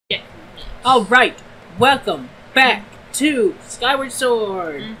Alright, welcome back to Skyward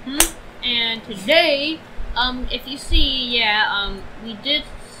Sword! And today, if you see, we did,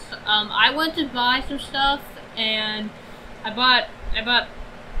 I went to buy some stuff, and I bought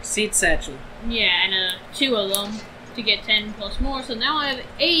Seed satchel. yeah, and 2 of them to get 10 plus more, so now I have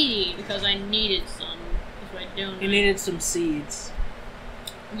 80, because I needed some, that's what I don't. You needed some seeds.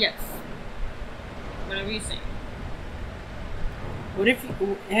 Yes. Whatever you say. What if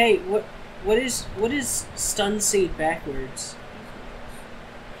you, hey, what is stun seed backwards?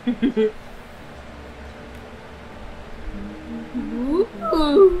 I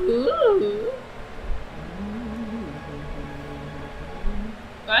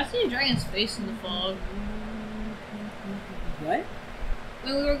see a dragon's face in the fog. What?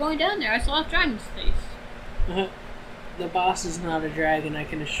 When we were going down there, I saw a dragon's face. The boss is not a dragon, I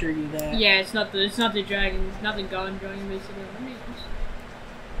can assure you that. Yeah, it's not the dragon, it's not the god dragon, basically.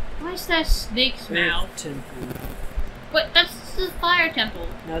 Why is that snake's mouth? Earth Temple. But that's the fire temple.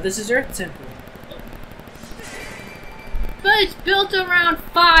 No, this is Earth Temple. But it's built around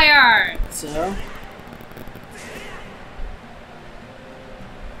fire! So?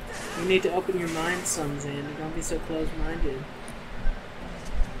 You need to open your mind some, Xander. Don't be so close-minded.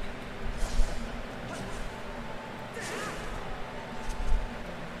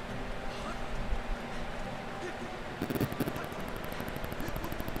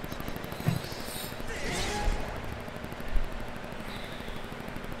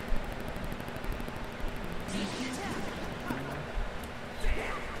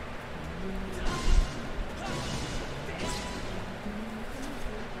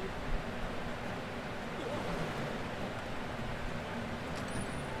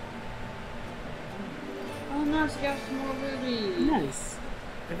 Got some more rubies. Nice.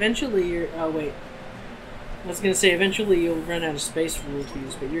 Eventually you're... Oh, wait. I was gonna say, eventually you'll run out of space for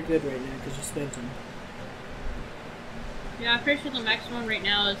rupees, but you're good right now because you spent them. Yeah, I'm pretty sure the maximum right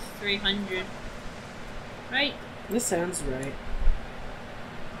now is 300. Right? This sounds right.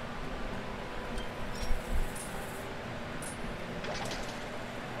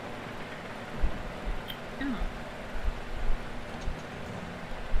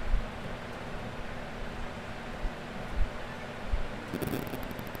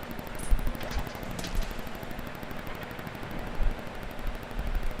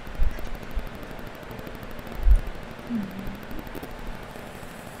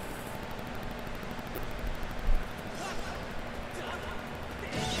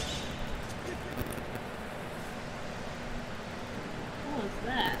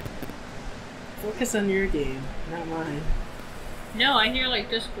 Focus on your game, not mine. No, I hear like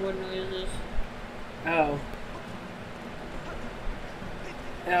Discord noises. Oh.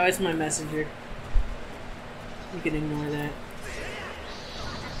 Oh, it's my messenger. You can ignore that.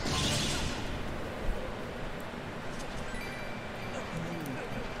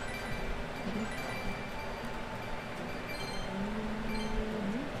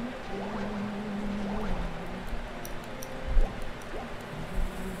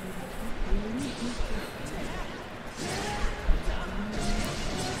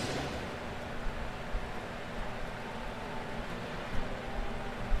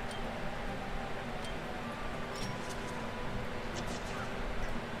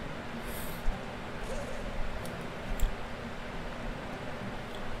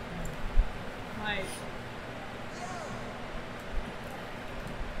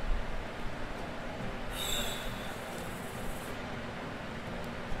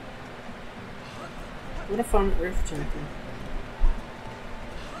 What a fun Earth Temple.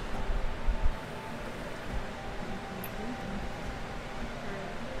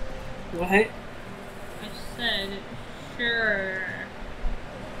 What? I said, sure.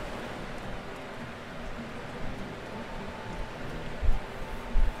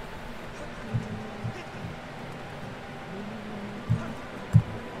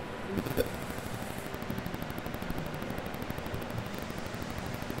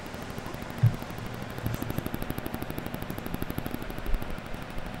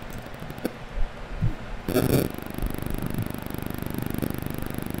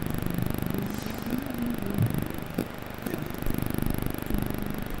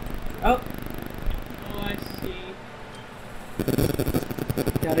 Oh! Oh, I see.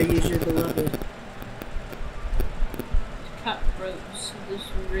 Gotta use your beloved. Cut ropes. This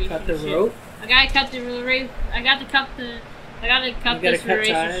relationship. Cut the rope? I gotta cut the relationship. I gotta cut this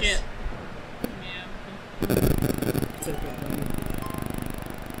relationship. Ties? Yeah. It's okay.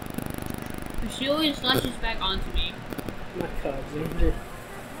 She always lashes back onto me. My God, Xander.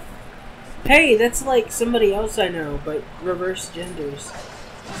 Hey, that's like somebody else I know, but reverse genders.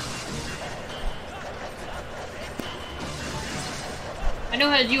 know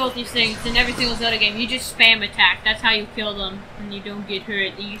how to deal with these things in every single Zelda game. You just spam attack. That's how you kill them, and you don't get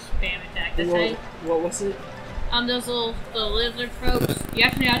hurt. You spam attack. That's how you... What was it? Those little lizard folks. You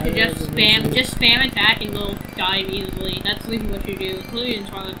actually have to just spam attack, and they'll die easily. That's literally what you do, including in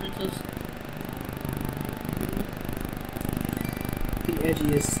Twilight Princess. The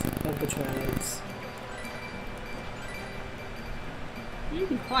edgiest of the Twilights. You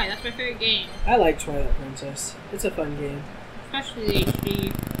can be quiet. That's my favorite game. I like Twilight Princess. It's a fun game. Especially the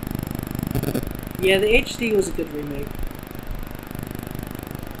HD. Yeah, the HD was a good remake.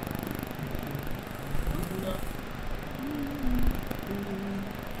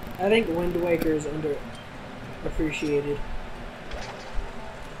 I think Wind Waker is underappreciated.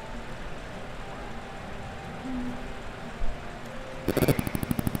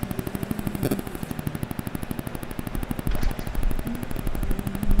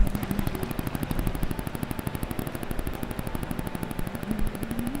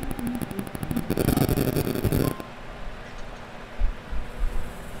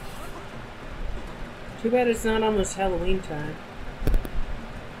 Too bad it's not almost Halloween time.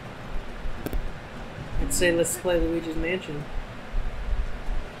 I'd say let's play Luigi's Mansion.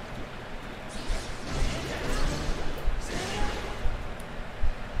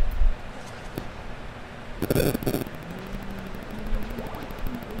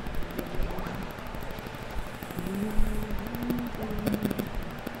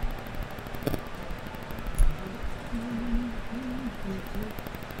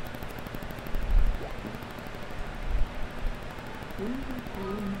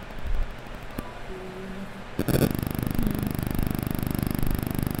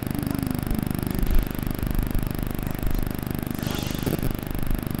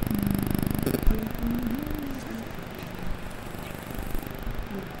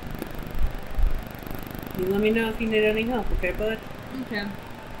 You let me know if you need any help, okay, bud? Okay.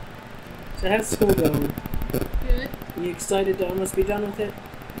 So how's school going? Good. You excited to almost be done with it?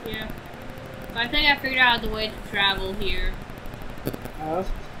 Yeah. But I think I figured out the way to travel here. Oh?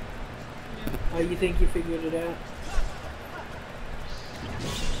 Yeah. Oh, you think you figured it out?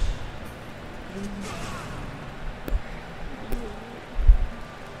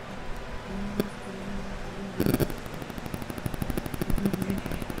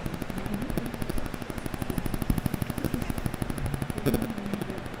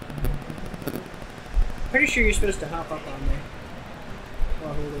 Pretty sure you're supposed to hop up on there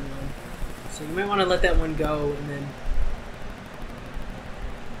while holding on. So you might want to let that one go and then...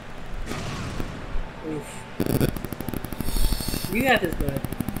 Oof. You got this, bud.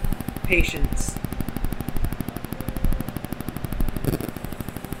 Patience.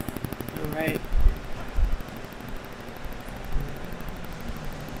 Alright.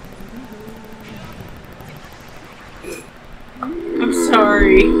 I'm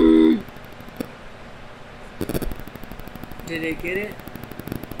sorry. Did it get it?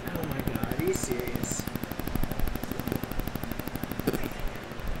 Oh my god, are you serious?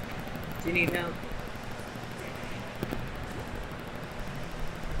 Do you need help?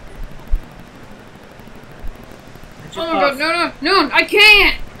 Oh my god, no, I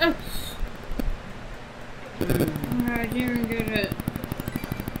can't! I didn't get it.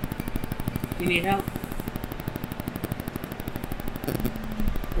 You need help?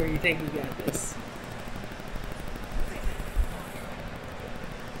 Or you think you got this?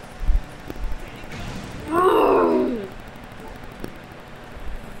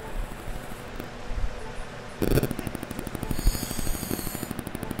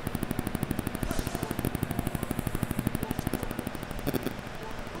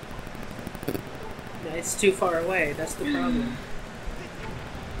 It's too far away, that's the problem.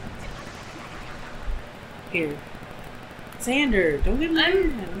 Here. Xander, don't get mad.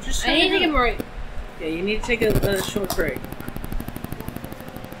 I'm just I need to take a break. Yeah, you need to take a short break.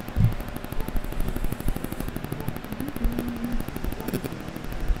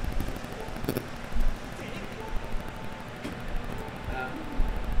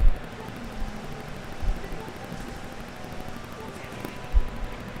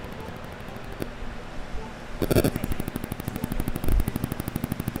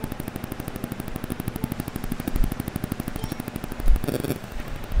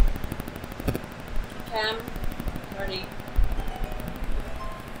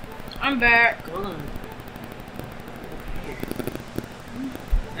 I'm back. Hold on.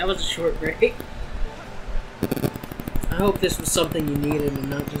 That was a short break. I hope this was something you needed and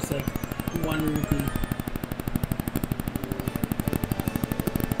not just like one rupee.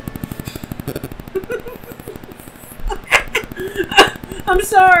 I'm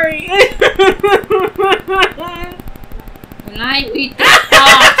sorry. When I meet this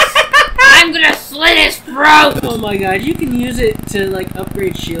boss, I'm gonna slit his throat! Oh my god, you can use it to, like,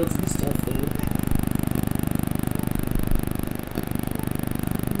 upgrade shields and stuff, though.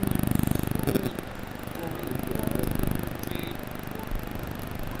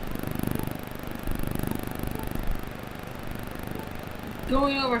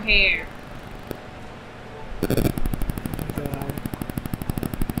 Going over here. God.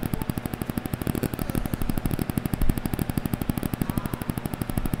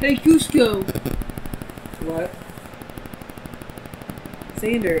 Hey, Cusco! What?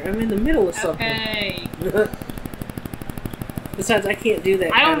 Xander, I'm in the middle of something. Okay. Besides, I can't do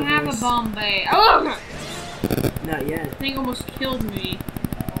that. I don't have a Bombay. Oh! Not yet. That thing almost killed me.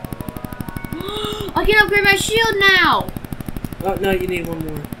 I can upgrade my shield now! Oh, no, you need one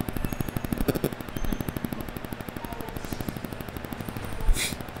more.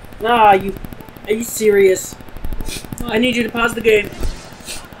 Ah, you... Are you serious? What? I need you to pause the game.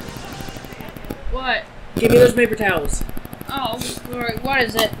 What? Give me those paper towels. Oh, alright, what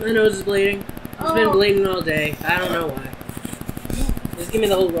is it? My nose is bleeding. It's been bleeding all day. I don't know why. Just give me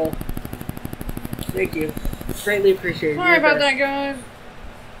the whole roll. Thank you. Greatly appreciated. Sorry about that, guys.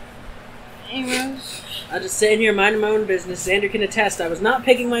 Anyways. I'll just sit in here minding my own business. Xander can attest I was not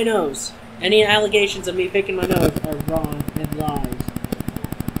picking my nose. Any allegations of me picking my nose are wrong and lies.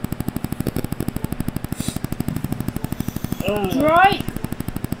 Right?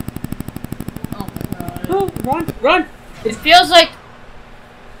 Oh my god. Oh, run! Run! It feels like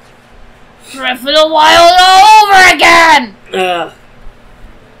Breath of the Wild all over again! Ugh.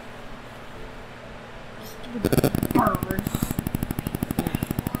 Bird.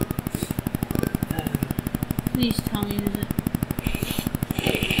 Please tell me is it.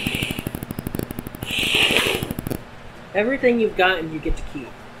 Everything you've gotten, you get to keep.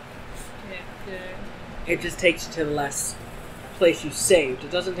 Okay, good. It just takes you to the last place you saved.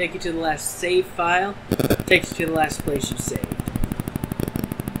 It doesn't take you to the last save file. It takes you to the last place you saved.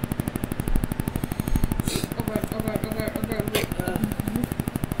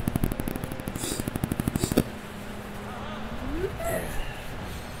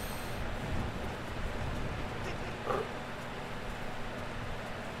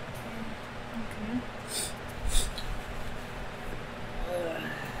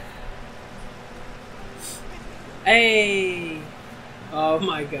 Hey! Oh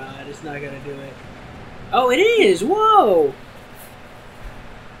my god, it's not gonna do it. Oh, it is! Whoa!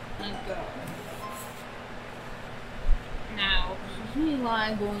 Thank God. Now, there's any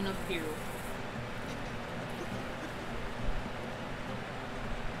line going up here.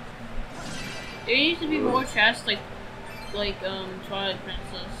 There needs to be more chests, like Twilight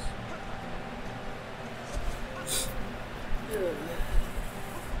Princess.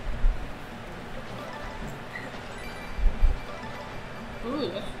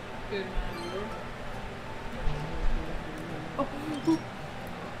 Ooh, that's good. Oh.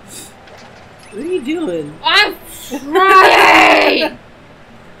 What are you doing? I'm trying!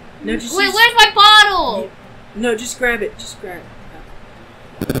 No, just Wait, where's my bottle? No, just grab it. Just grab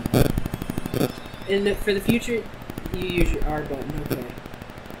it. And for the future, you use your R button, okay.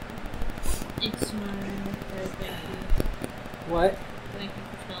 It's my thank you. What? Thank you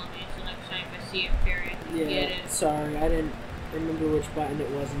for telling me, so next time I see a fairy, I can get it. Sorry, I didn't remember which button it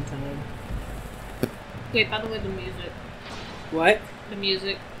was in time. Wait, by the way, the music. What? The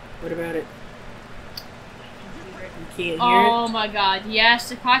music. What about it? You can't hear it? Oh my god, yes,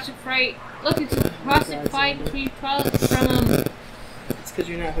 the classic fight. Look, it's a classic fight between Twilight from It's because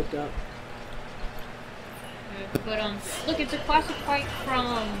you're not hooked up. but look, it's a classic fight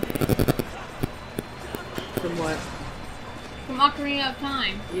from what? From Ocarina of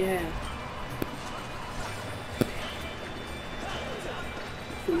Time. Yeah.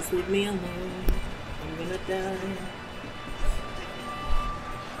 Please leave me alone. I'm gonna die.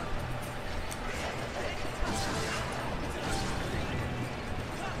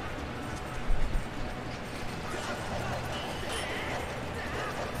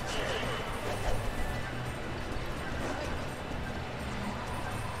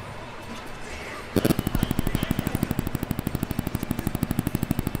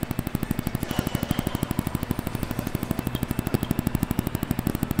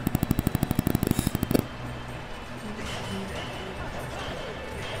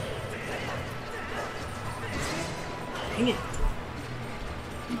 Dang it.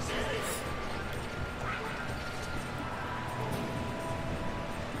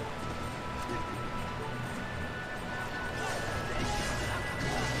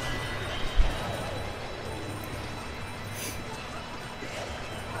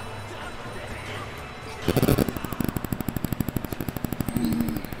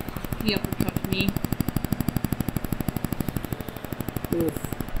 He uppercuts me. Oof.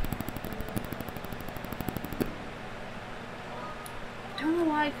 I don't know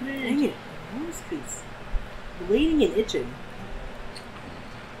why I couldn't. Dang it. My nose is bleeding and itching.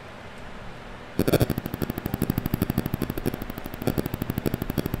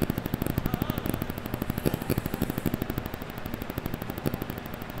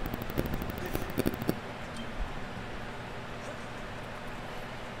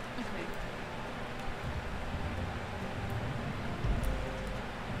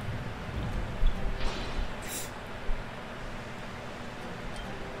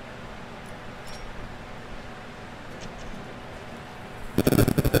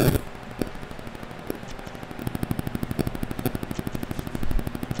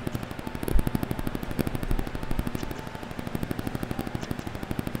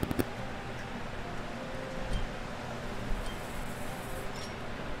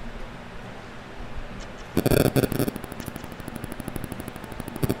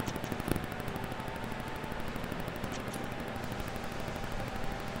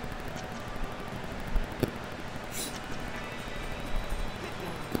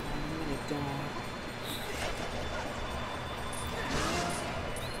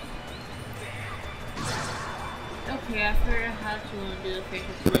 Okay, I figured out how to do the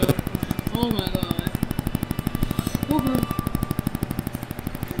facial throw. Oh my god. Okay.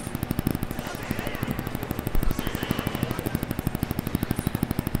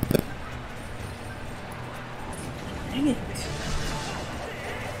 Dang it.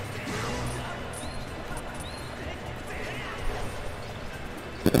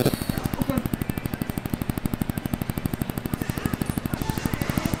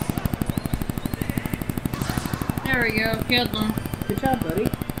 There we go, killed them. Good job, buddy.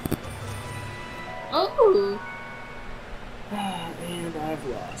 Oh! And I've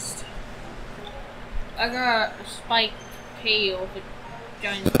lost. I got a spiked tail with a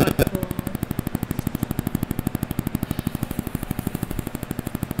giant spike claw.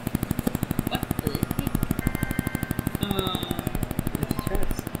 What the heck? It's a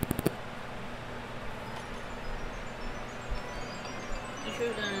chest. I should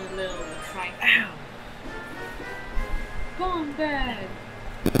have done a little try. Ow! Bomb bag!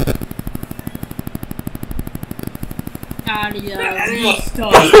 Aria,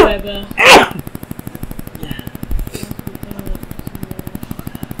 restart, baby.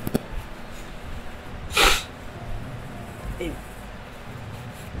 Ew.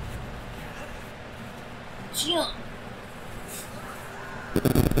 Jump!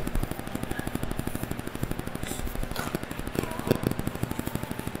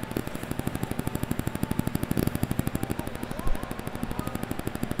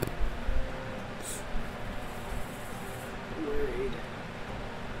 Worried.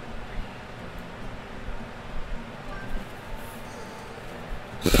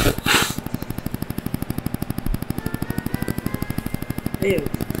 Ew.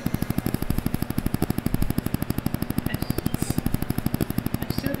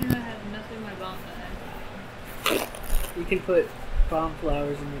 I still do not have nothing in my bomb bag. You can put bomb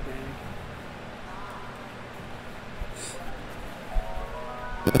flowers in your bag.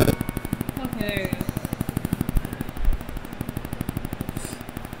 Okay,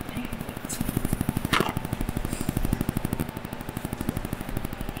 there you go.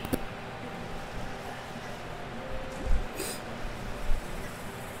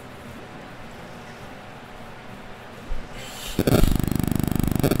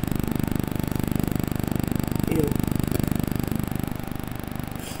 Ew.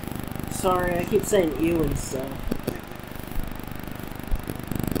 Sorry, I keep saying ew and stuff.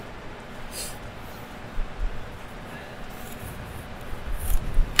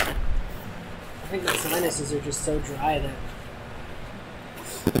 I think my sinuses are just so dry that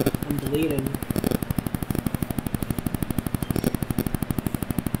I'm bleeding.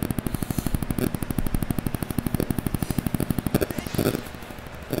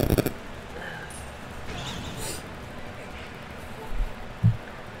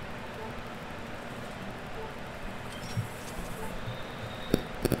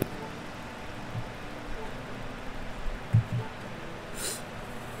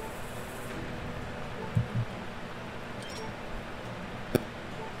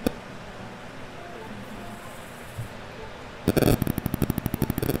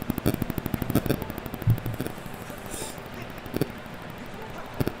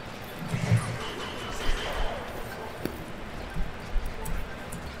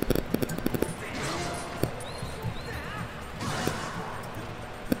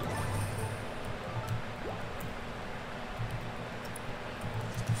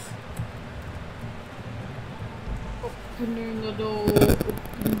 Opening the door.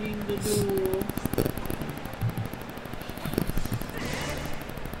 Opening the door.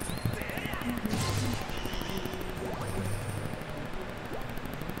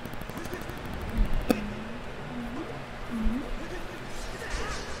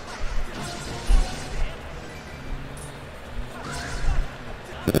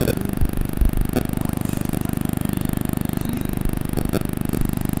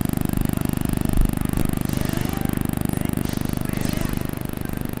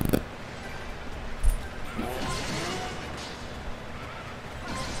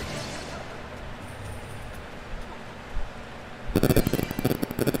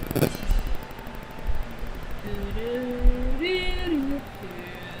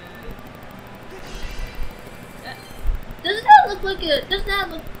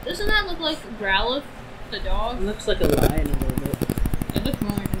 Doesn't that look like Growlithe, the dog? It looks like a lion a little bit. It looks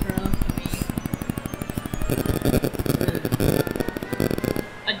more like a Growlithe to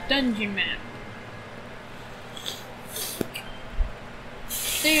me. A dungeon map.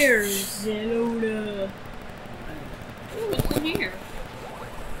 There's Zelda. Ooh, what's in here?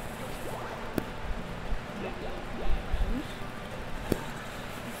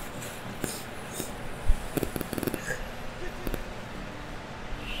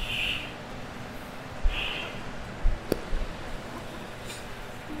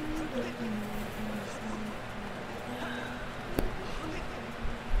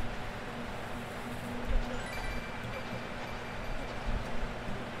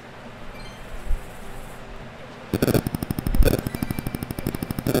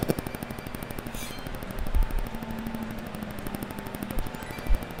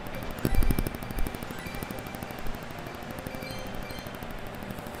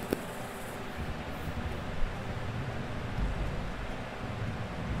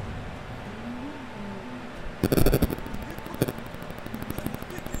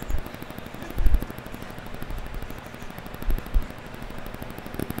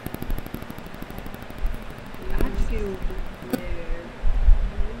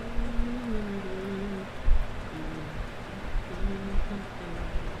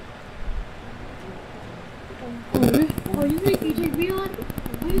 Oh, you think you take me on?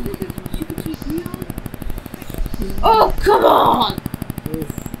 Oh, you think you can take me on? Oh, come on! Oof,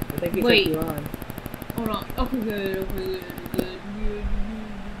 I think he Wait. took you on. Hold on. Okay, good.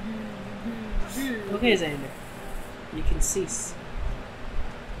 Okay, Xander. You can cease.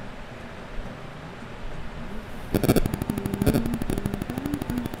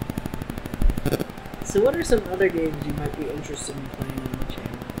 So what are some other games you might be interested in playing on the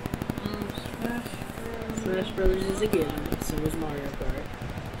channel? Smash Brothers is a game, so is Mario Kart.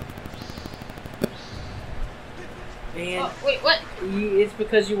 And oh, wait, what? It's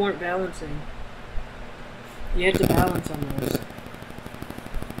because you weren't balancing. You had to balance on those.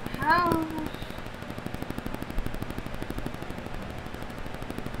 How?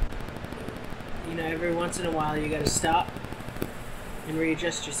 You know, every once in a while you gotta stop and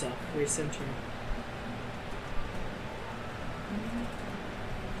readjust yourself, recenter.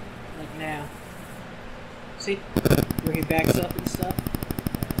 Like now. See? Where he backs up and stuff.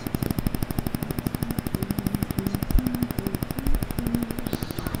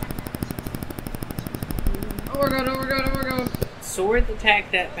 Oh my god, oh my god, oh my god. Sword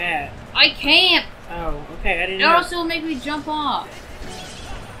attack that bat. I can't! Oh, okay, I didn't It know. also make me jump off.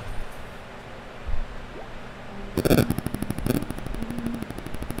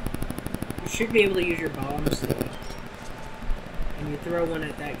 You should be able to use your bombs though. And you throw one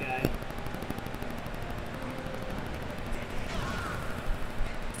at that guy.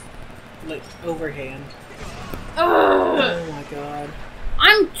 Like, overhand. Ugh. Oh my god.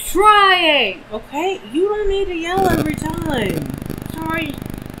 I'm trying! Okay, you don't need to yell every time. Sorry.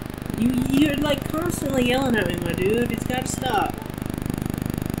 You're like constantly yelling at me, my dude. It's gotta stop.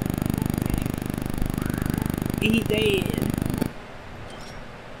 He dead.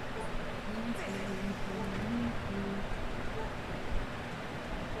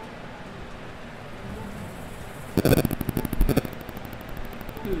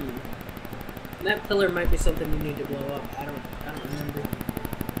 That pillar might be something you need to blow up. I don't remember.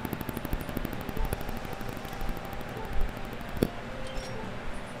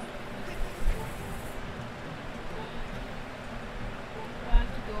 I have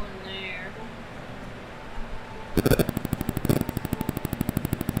to go in there.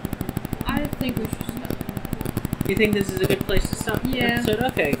 I think we should stop. You think this is a good place to stop the episode?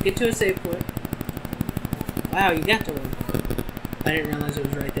 Okay, get to a save point. Wow, you got to one. I didn't realize it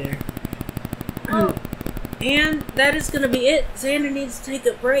was right there. Oh. And that is going to be it. Xander needs to take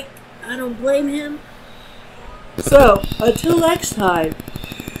a break. I don't blame him. So, until next time,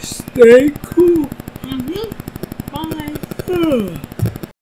 stay cool. Bye.